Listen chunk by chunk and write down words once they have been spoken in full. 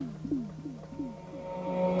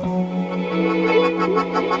I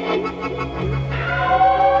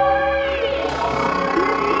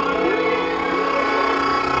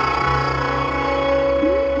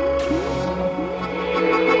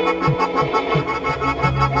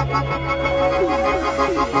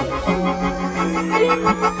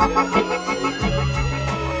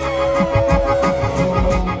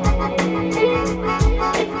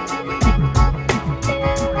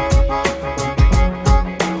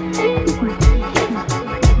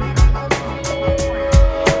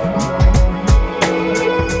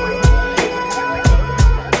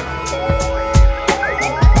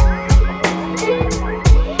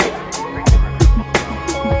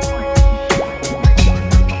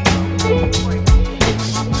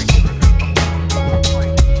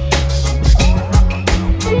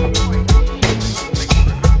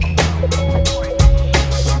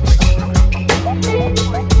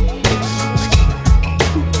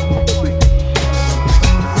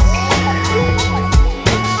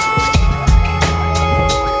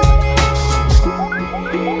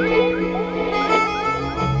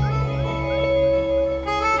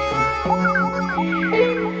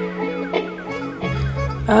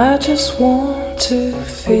just want to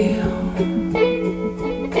feel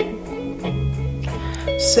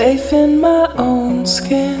safe in my own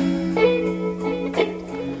skin.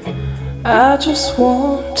 I just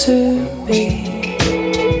want to be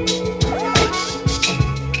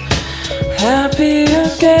happy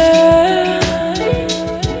again.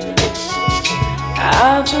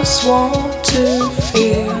 I just want to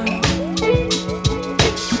feel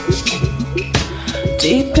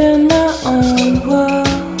deep in my own world.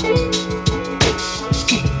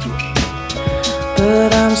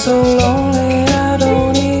 But I'm so lonely, I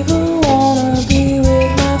don't even wanna be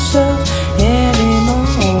with myself anymore.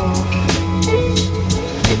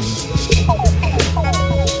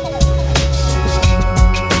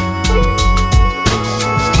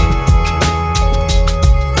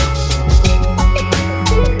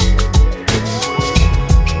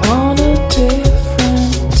 On a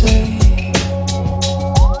different day,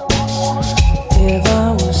 if I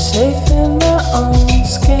was safe in my own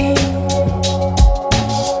skin,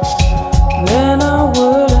 then I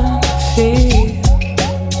wouldn't feel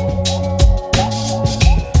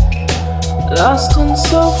lost and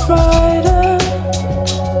so frightened.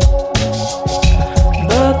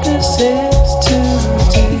 But this is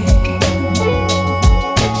today,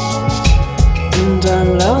 and I'm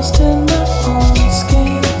lost in my own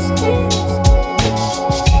skin,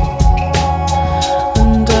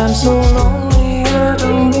 and I'm so lonely I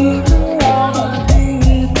don't even wanna be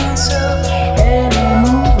with myself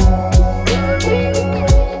anymore.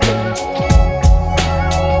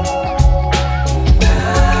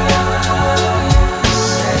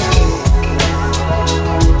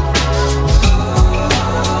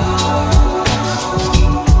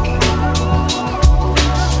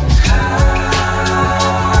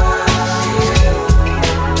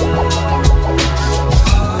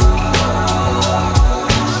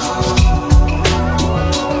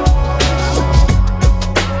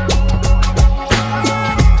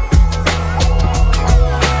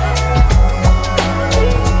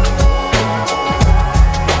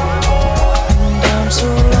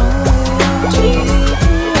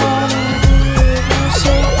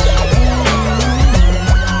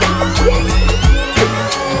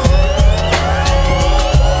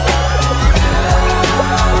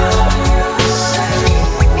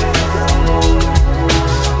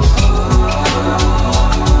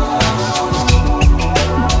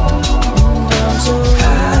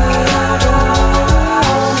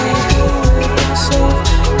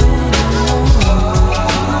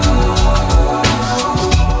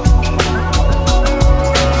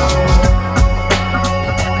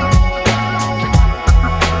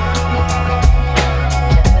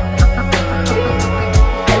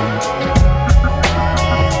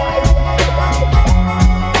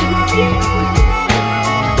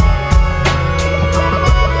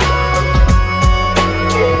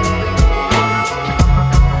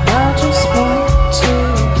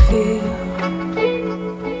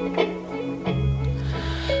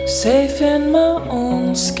 Safe in my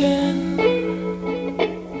own skin,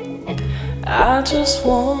 I just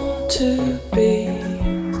want to be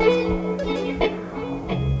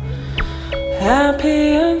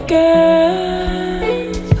happy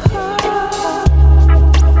again.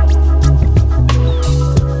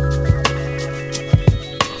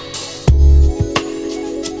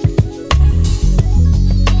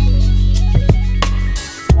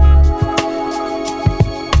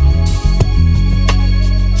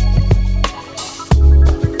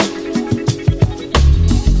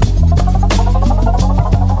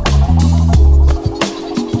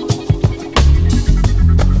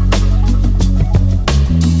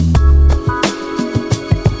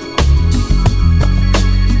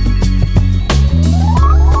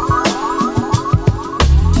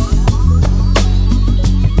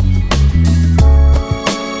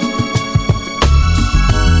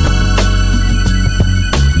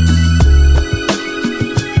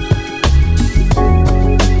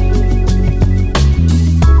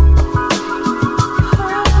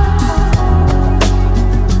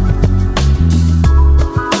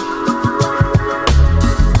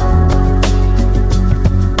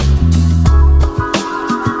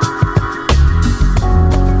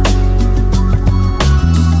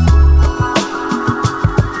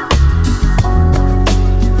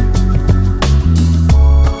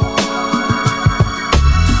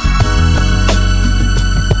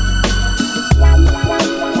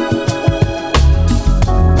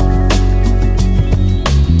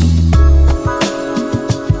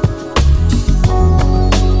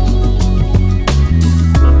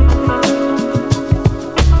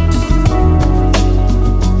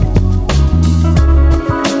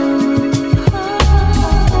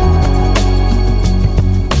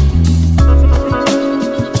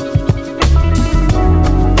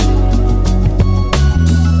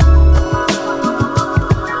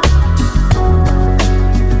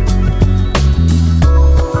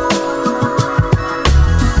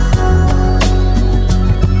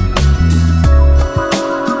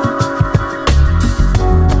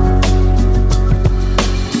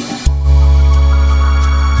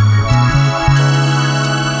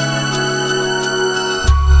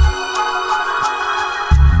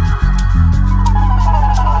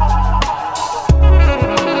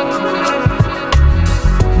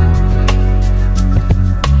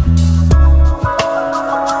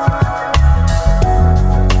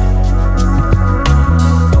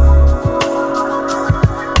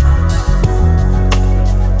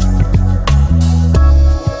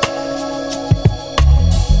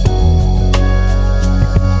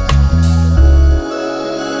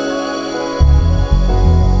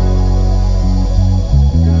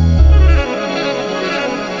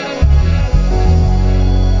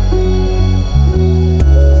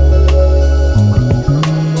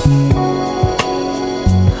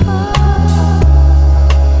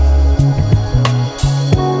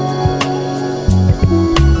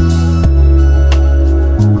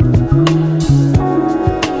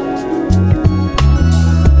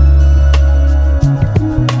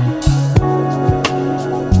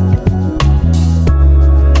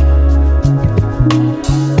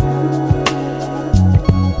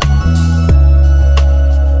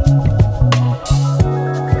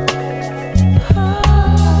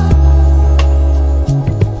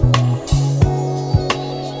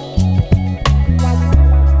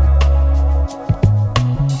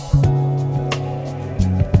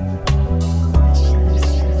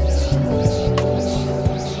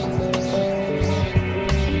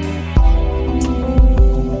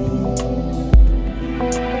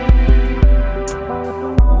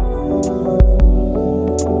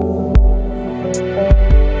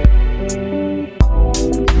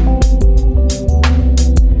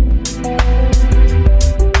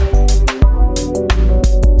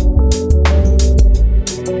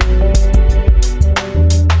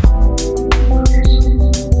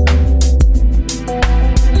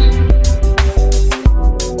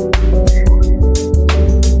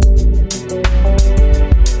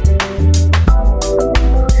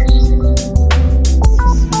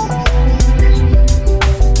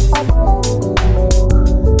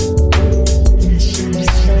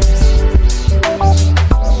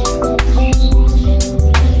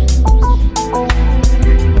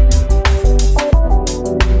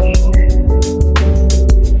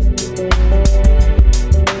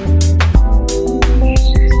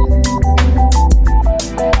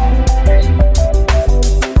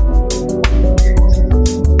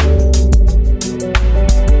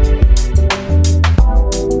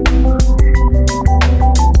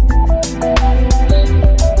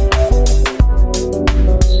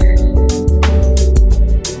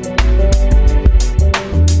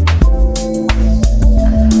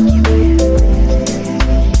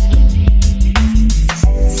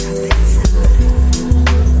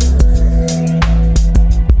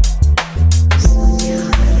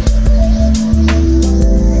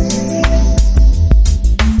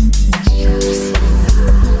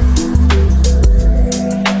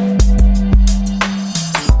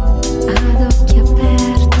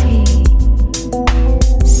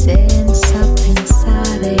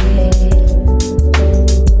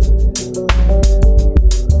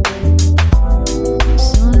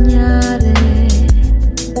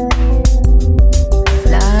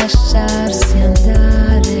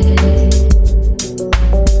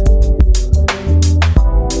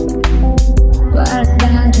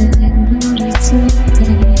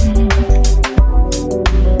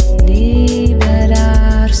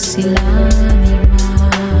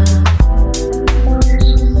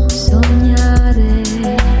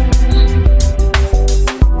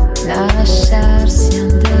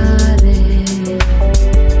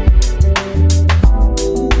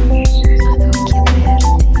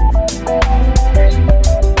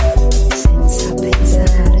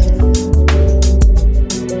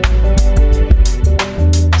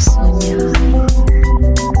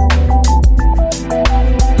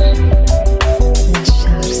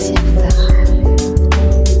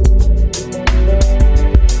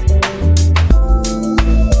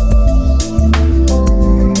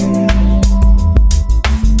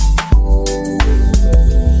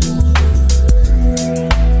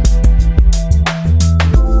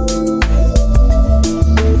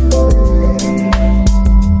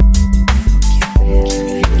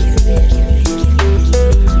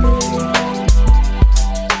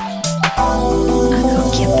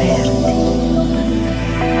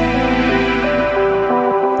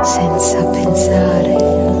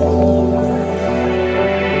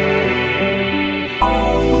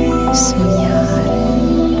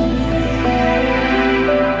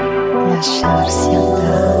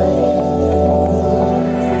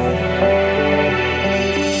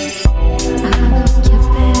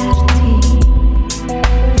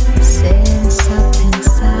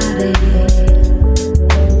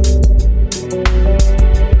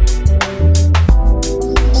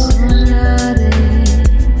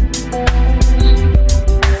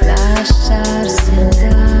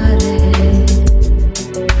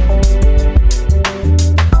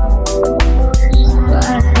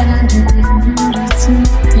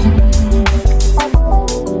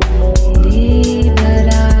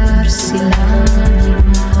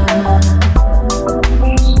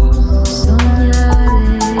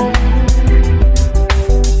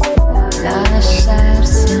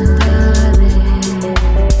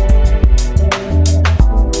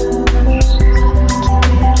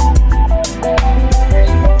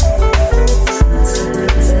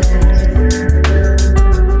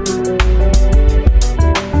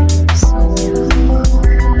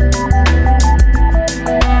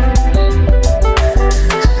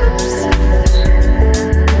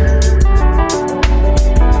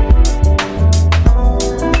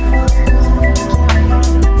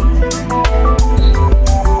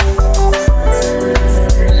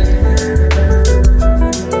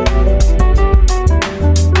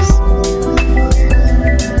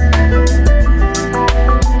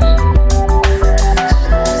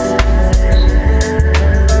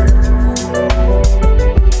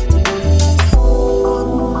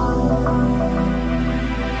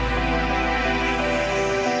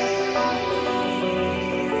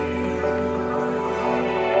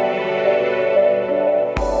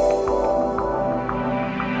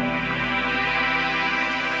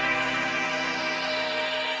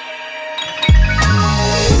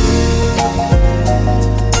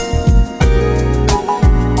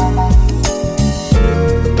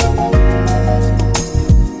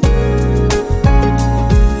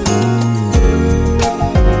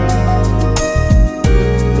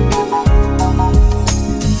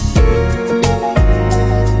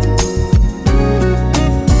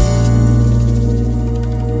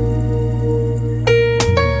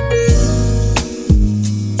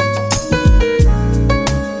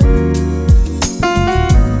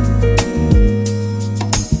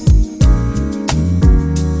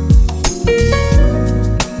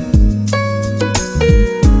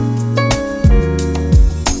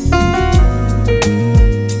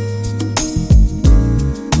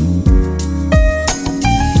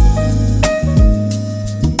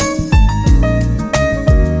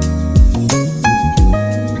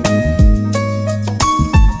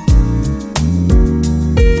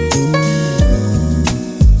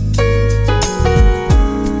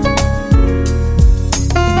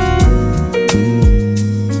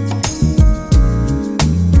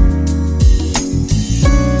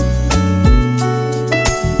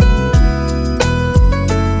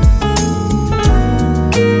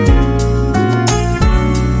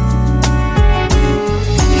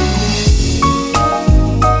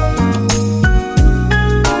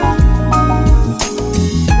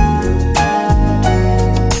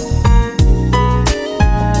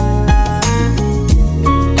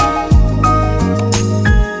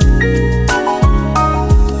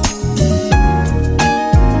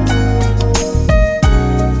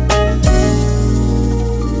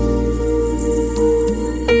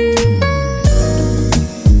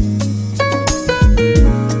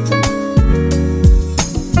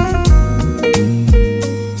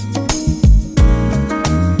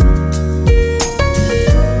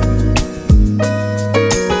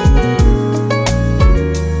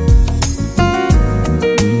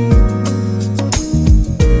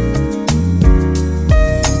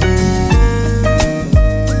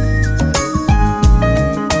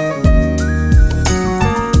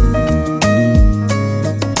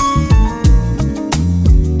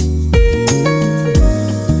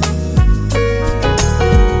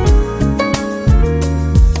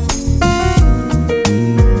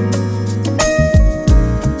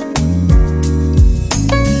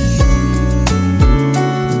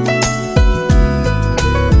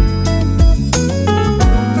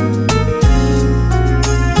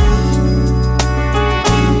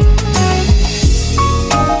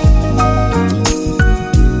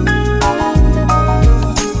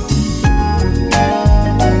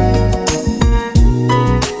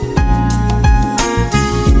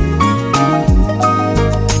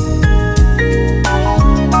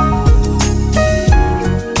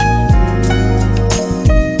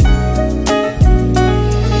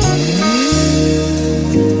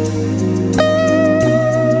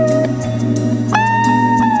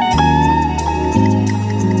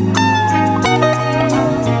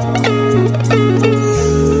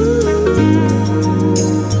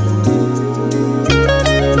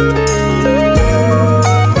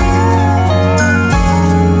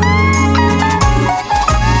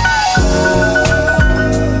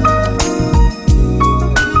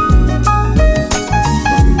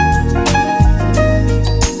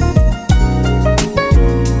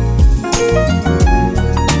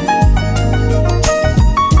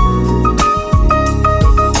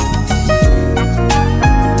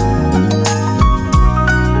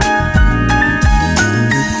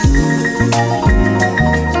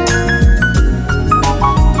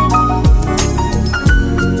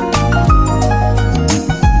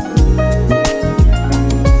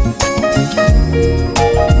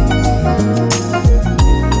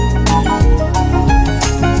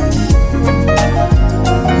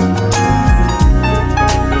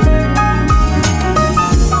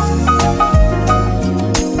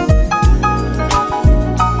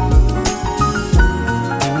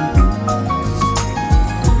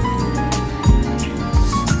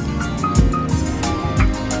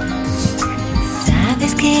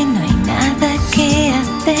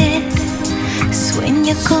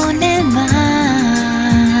 Sueño con el mar.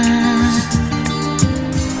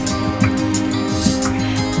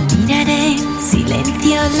 Miraré en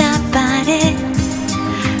silencio la pared.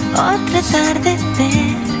 Otro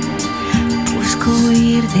atardecer. Busco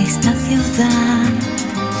huir de esta ciudad.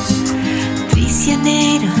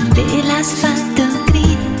 Prisionero del asfalto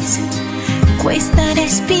gris. Cuesta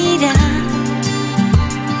respirar.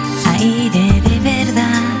 Aire de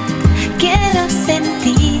verdad. Quiero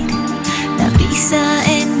sentir la brisa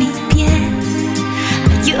en mi piel.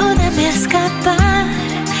 Ayúdame a escapar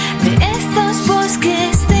de estos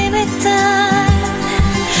bosques de metal.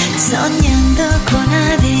 Soñando con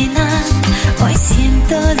arena, hoy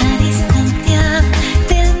siento la distancia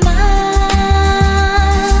del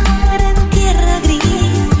mar en tierra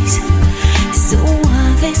gris.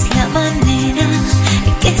 Suave es la manera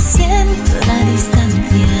en que siento la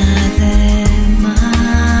distancia del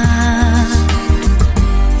mar.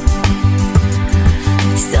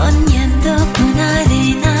 Soñando con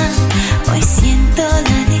arena, hoy siento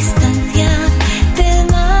la distancia del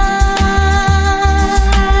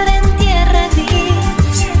mar en tierra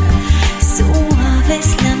gris. Suave es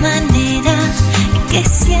la manera en que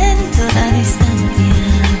siento la distancia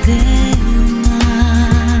del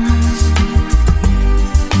mar.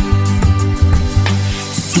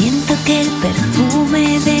 Siento que el perfume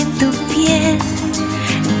de tu piel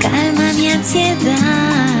calma mi ansiedad.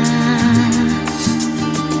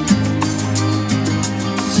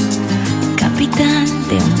 Capitán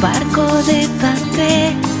de un barco de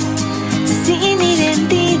papel sin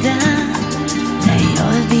identidad, la he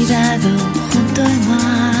olvidado junto al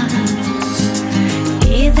mar.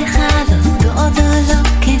 He dejado todo lo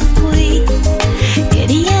que fui,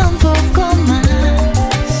 quería un poco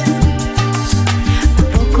más, un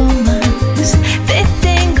poco más. Te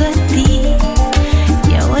tengo a ti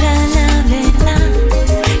y ahora la verdad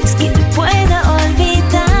es que no puedo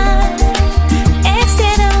olvidar ese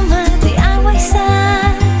aroma de agua y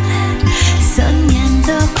sal. Soñando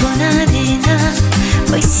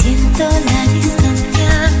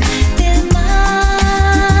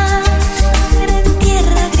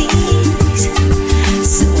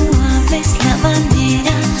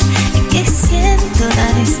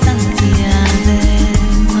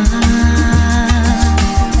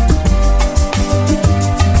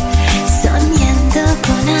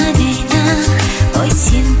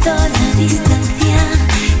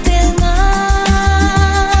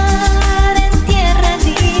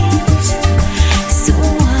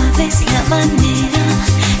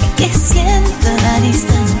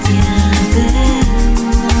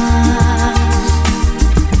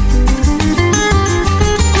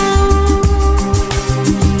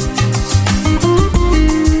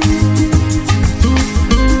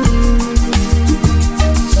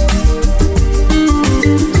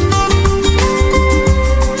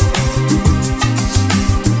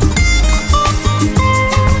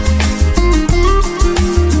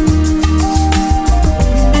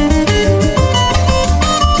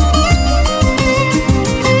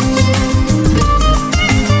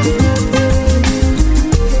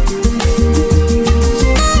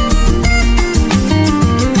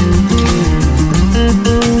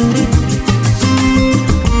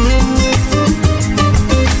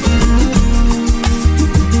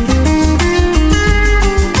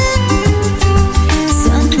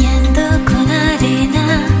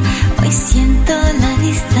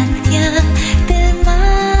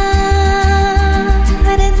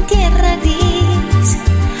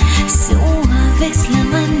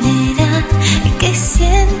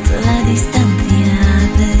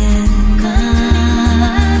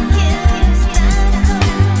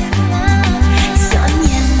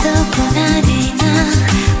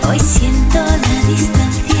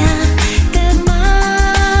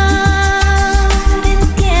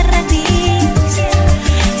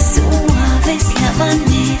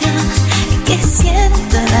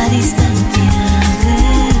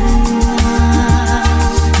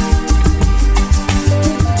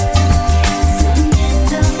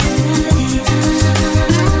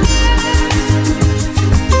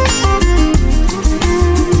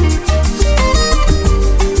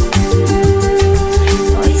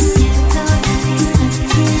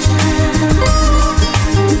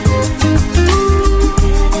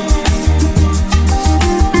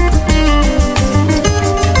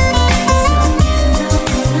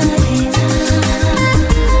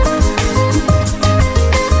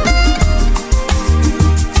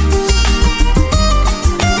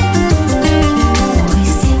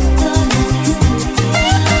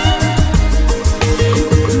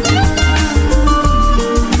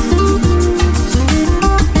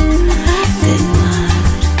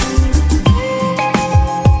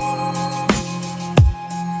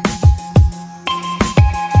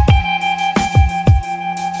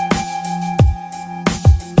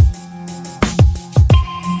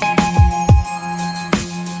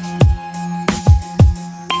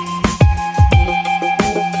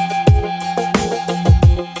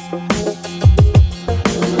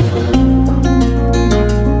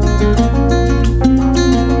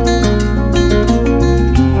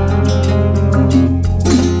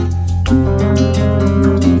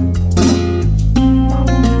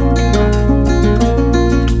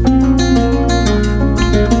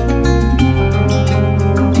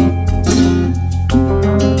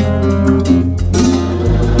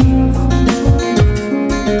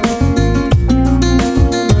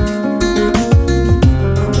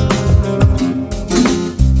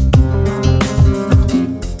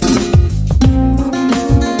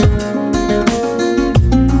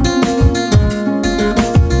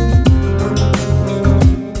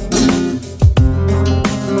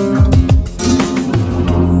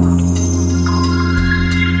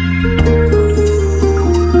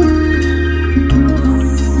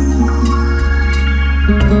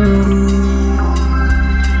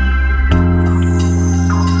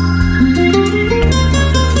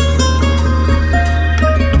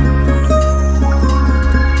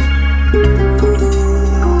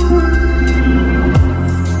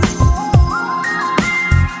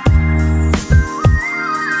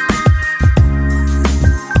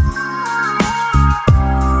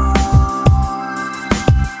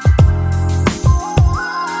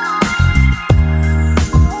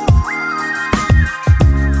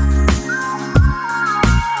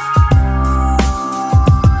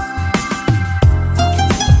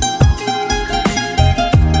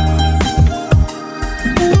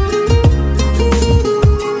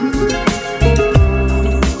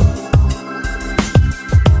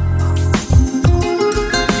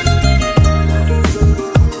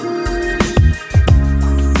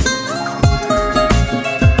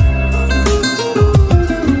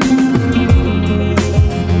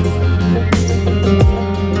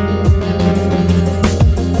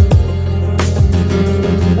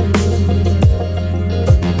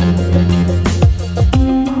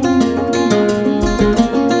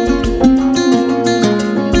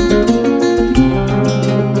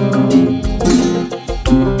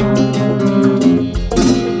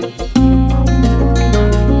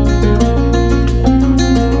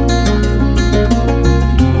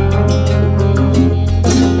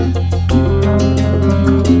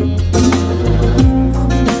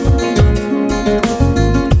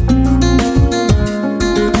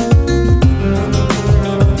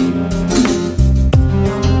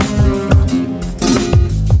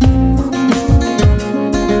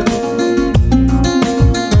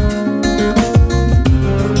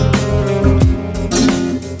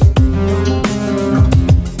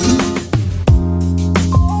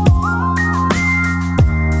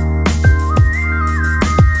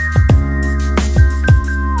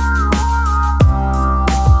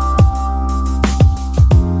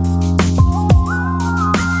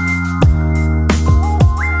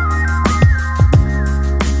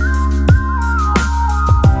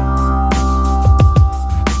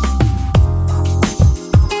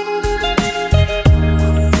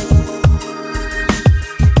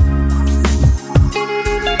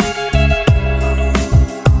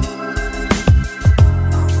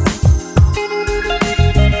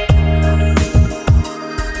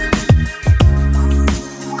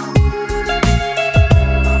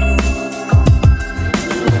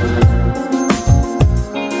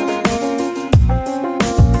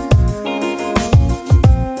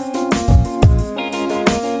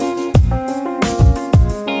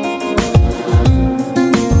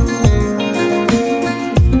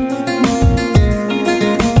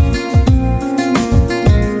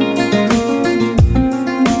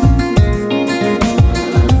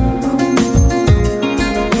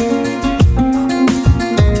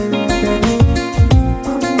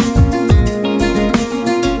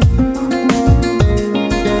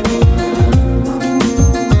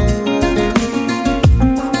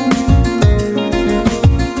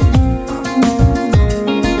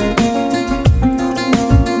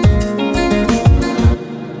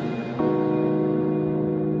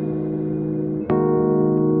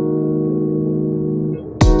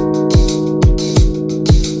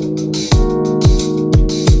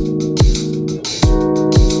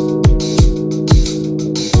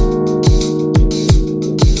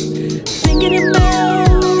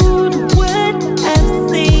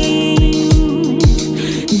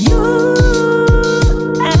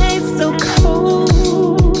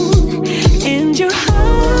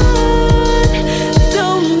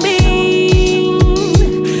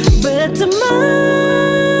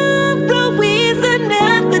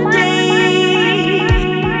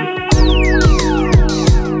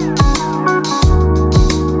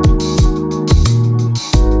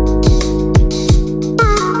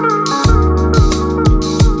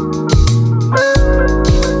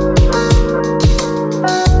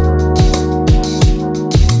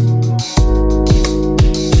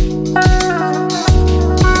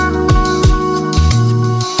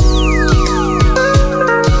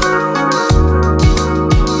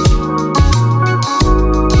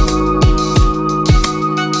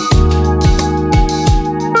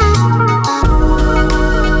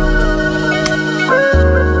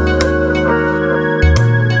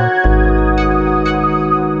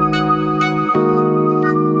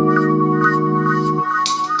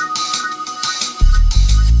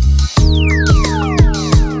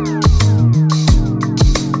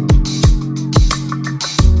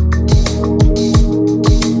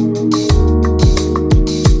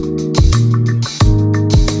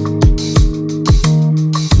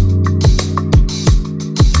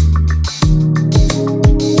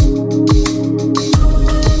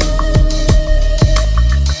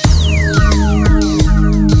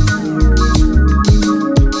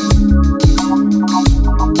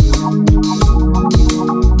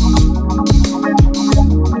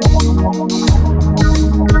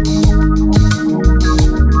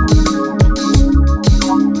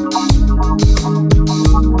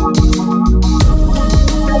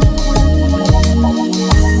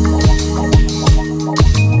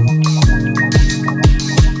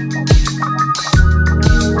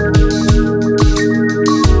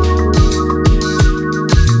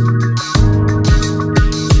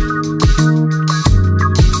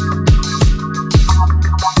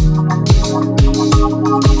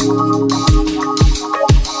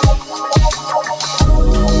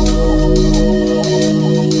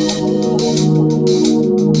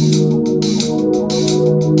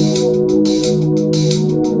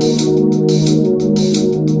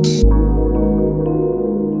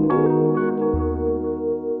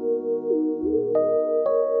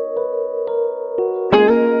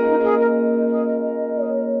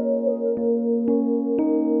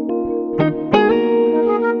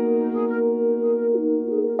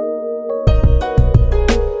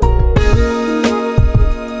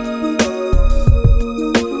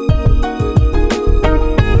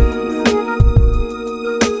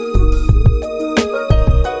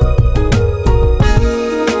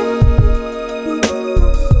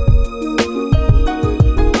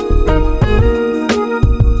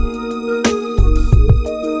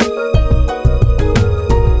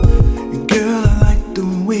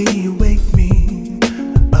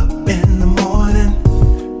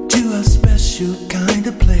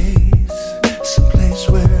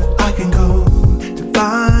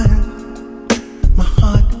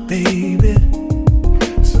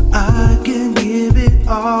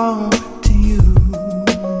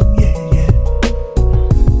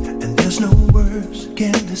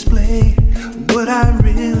display what I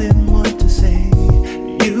really want to say.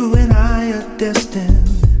 You and I are destined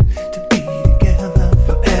to be together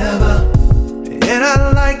forever. And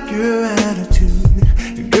I like your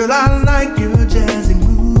attitude, girl, I like your jazzy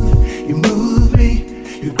mood. You move me,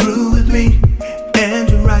 you groove with me, and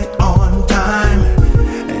you're right on time.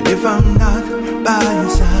 And if I'm not by your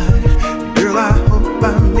side, girl, I hope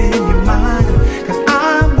I'm in your mind. Cause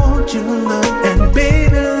I want your love, and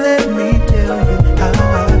baby, let me tell you how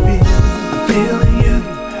I feel. I'm feeling you,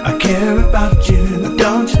 I care about you.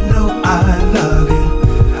 Don't you know I love you?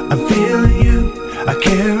 I'm feeling you, I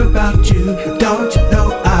care about you. Don't you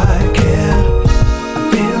know I care?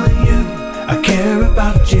 I'm feeling you, I care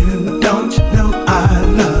about you. Don't you know I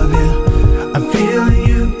love you? I'm feeling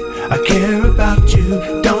you, I care about you.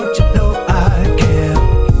 Don't you know I care?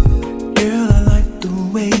 Girl, I like the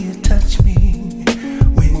way you touch me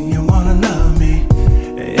when you wanna love me,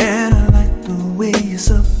 and I like the way you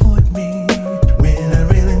support me when I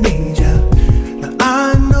really need you. Now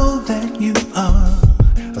I know that you are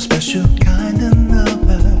a special kind of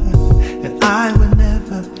lover, and I would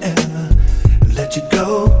never ever let you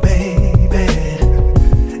go, baby.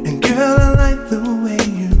 And girl, I like the way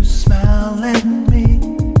you smile at me,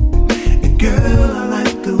 and girl, I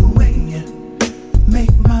like the way you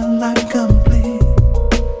make my life complete.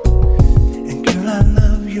 And girl, I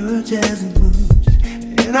love your jazzy moves,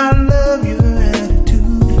 and I love your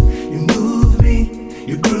attitude. You move me,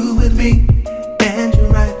 you groove with me, and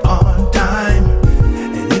you're right on time.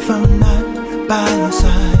 And if I'm not by your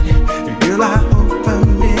side, girl, I hope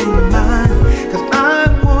I'm in your mind. Cause I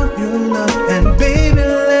want your love, and baby,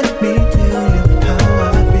 let me tell you how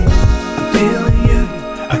I feel. I'm feeling you,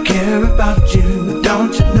 I care about you.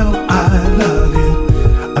 Don't you know I love you?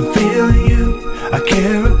 I'm feeling you, I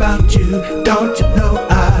care about you. Don't you know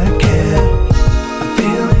I care? I'm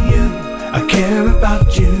feeling you, I care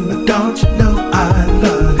about you. Don't you know I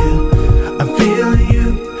love you? I'm feeling you,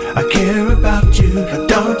 I care about you.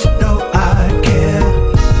 Don't you know I care?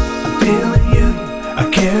 I'm feeling you, I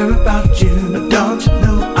care about you. Don't you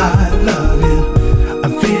know I love you?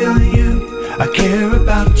 I'm feeling you, I care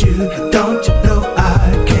about you. Don't you know I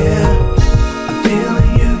care? I'm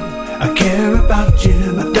feeling you, I care about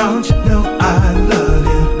you. Don't you know I love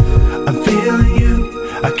you? I'm feeling you,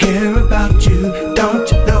 I care about you.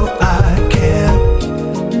 Don't you know I care?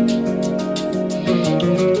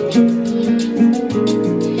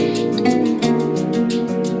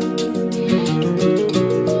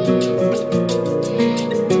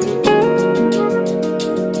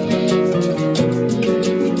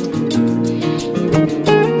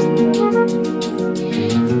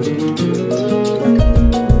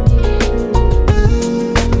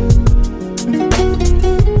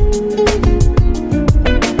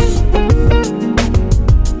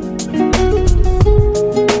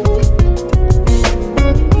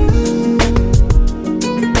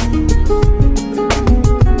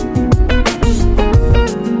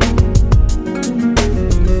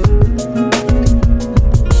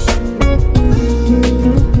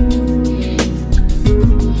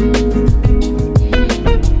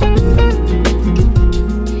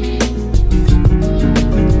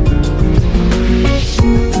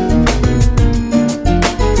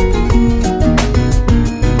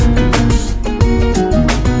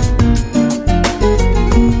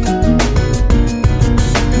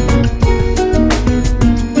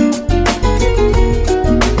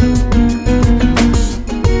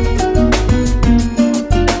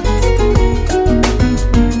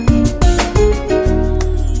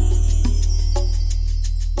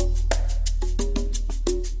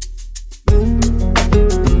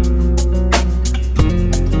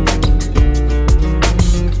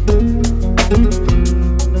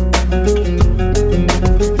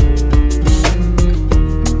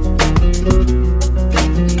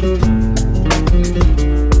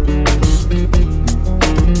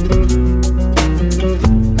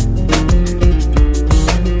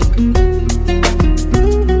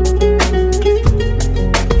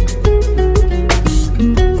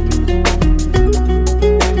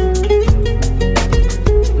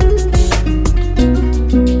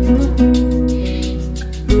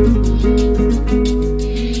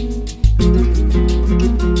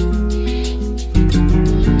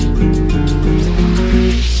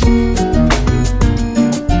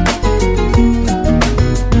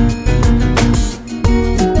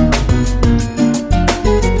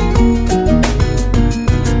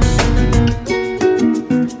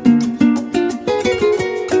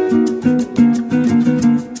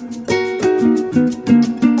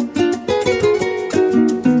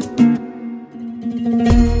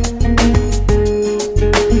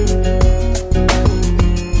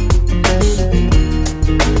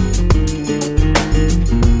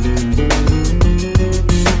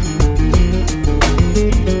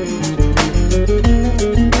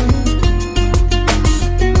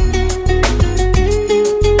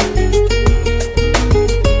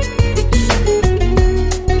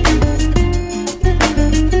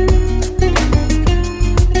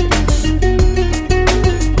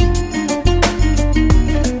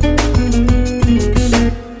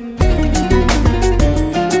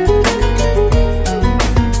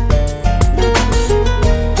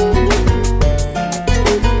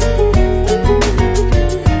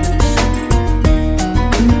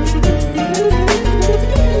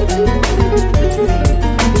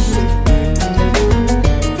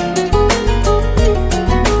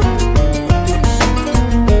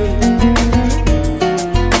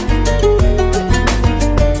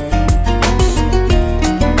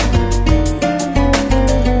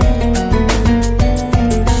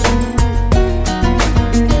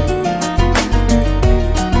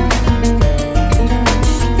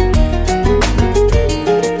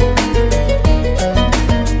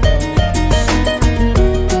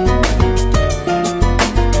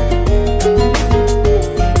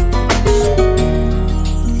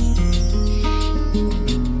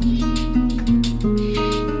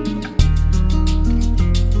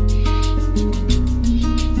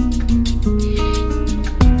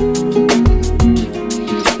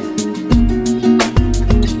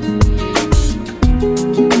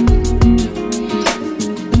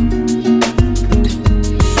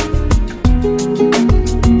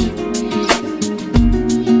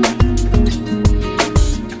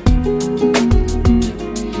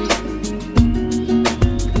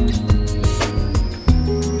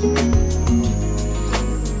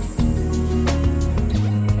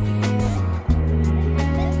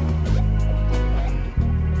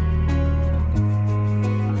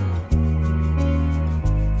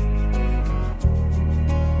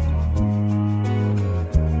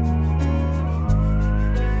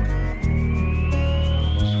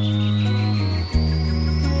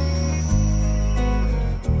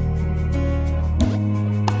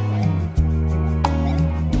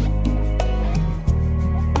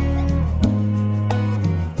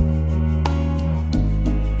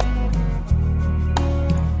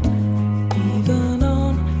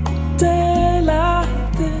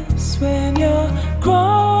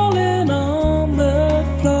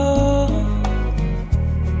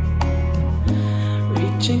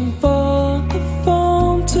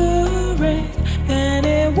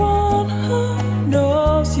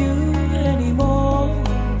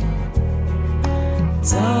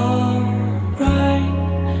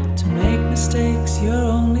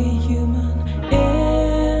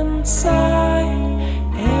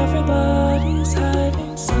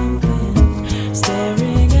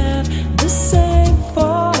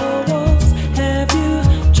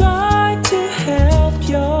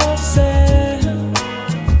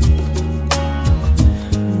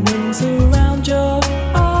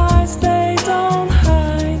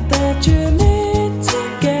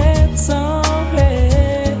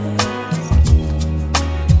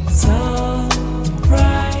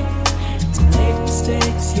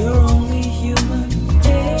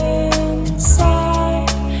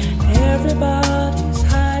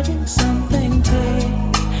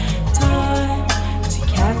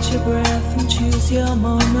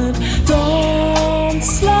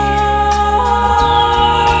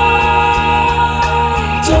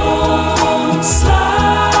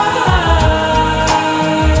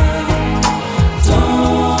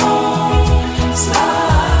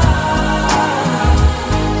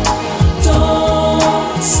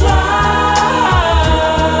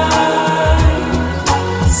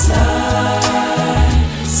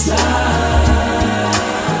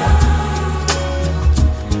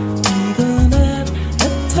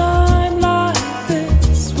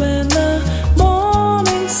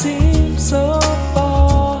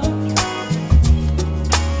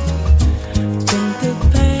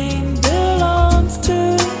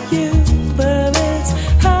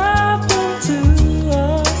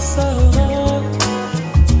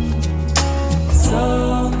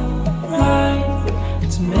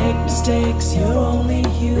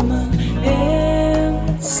 human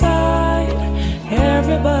inside.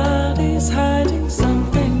 Everybody's hiding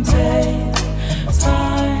something. Take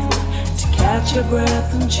time to catch your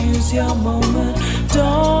breath and choose your moment.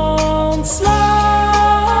 Don't slide.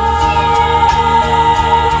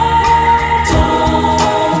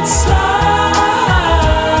 Don't slide.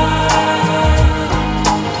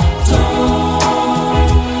 Don't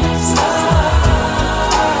slide.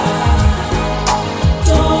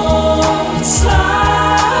 Don't slide.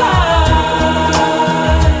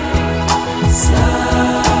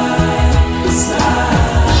 Slide,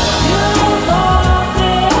 slide. You bought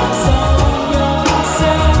this on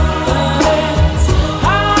yourself, but it's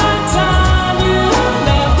high time you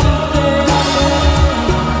left it there.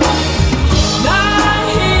 Lie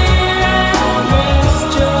here and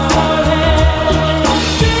rest your head.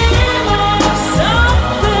 Dream of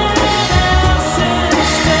something else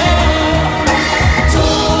instead.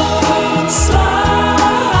 Don't slide.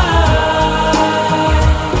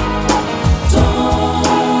 Don't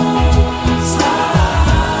slide.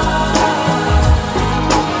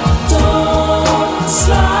 Don't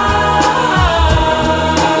slide.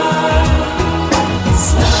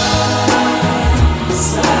 Slide,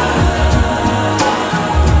 slide.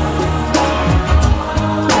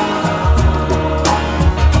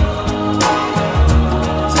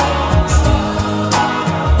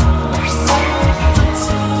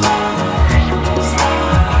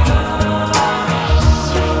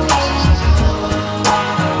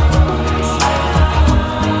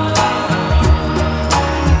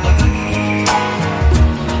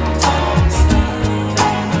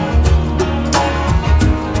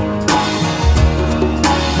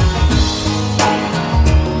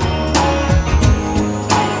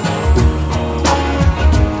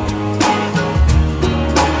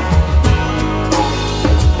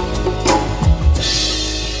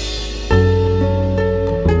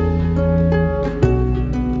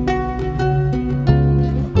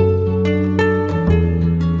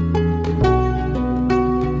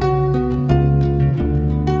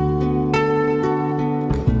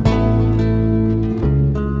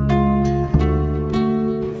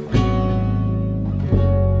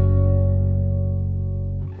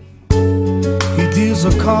 He deals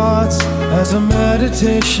the cards as a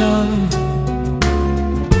meditation,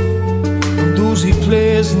 and those he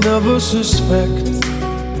plays never suspect.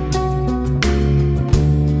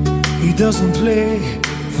 He doesn't play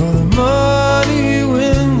for the money he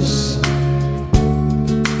wins.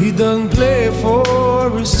 He doesn't play for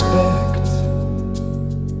respect.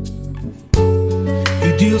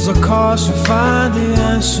 He deals the cards to find the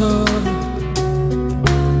answer,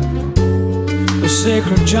 the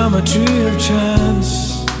sacred geometry of chance,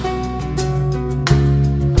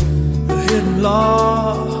 the hidden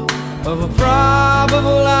law of a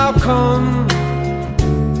probable outcome.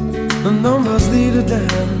 The numbers lead a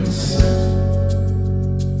dance.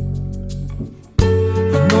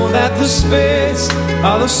 I know that the spades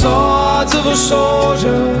are the swords of a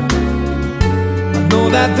soldier. I know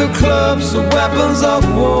that the clubs are weapons of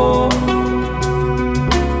war.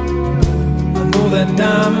 I know that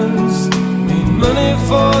diamonds need money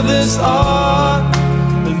for this art,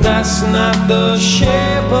 but that's not the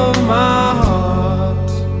shape of my heart.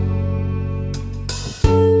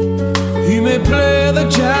 He may play the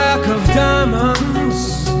jack of diamonds,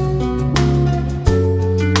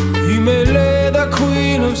 he may lay the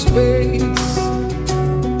queen of spades,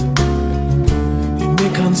 he may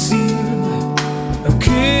conceal a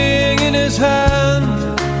king in his hand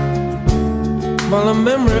while the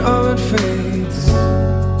memory of it fades.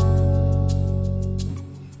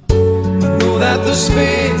 I know that the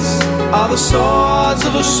spades are the swords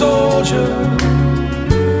of a soldier.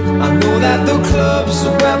 I know that the clubs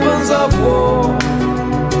are weapons of war.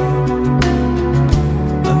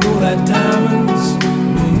 I know that diamonds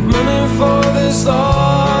need money for this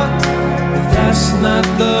art, but that's not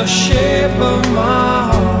the shape of my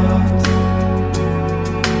heart.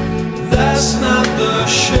 That's not the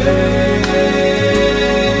shape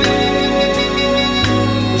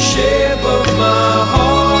of my heart.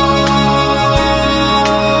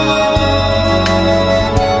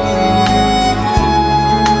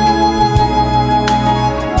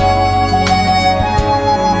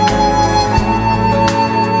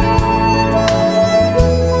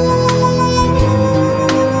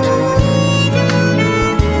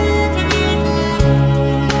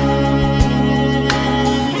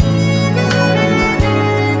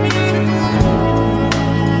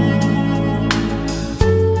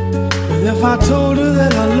 If I told her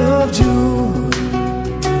that I loved you,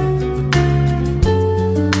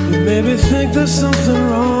 you made me think there's something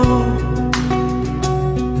wrong.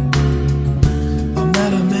 I'm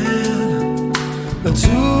not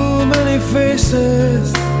Too many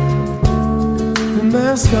faces, the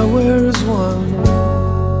mask I wear is one.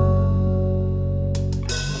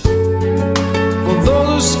 For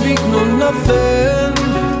those who speak know nothing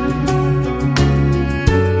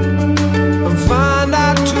and find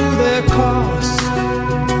out to their cost,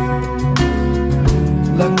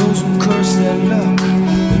 like those who curse their luck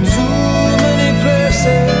in too many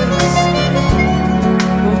places,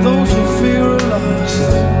 for those who fear a loss.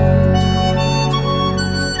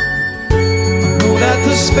 That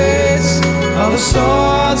the spades are the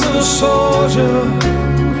swords of a soldier.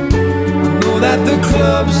 I know that the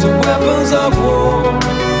clubs are weapons of war.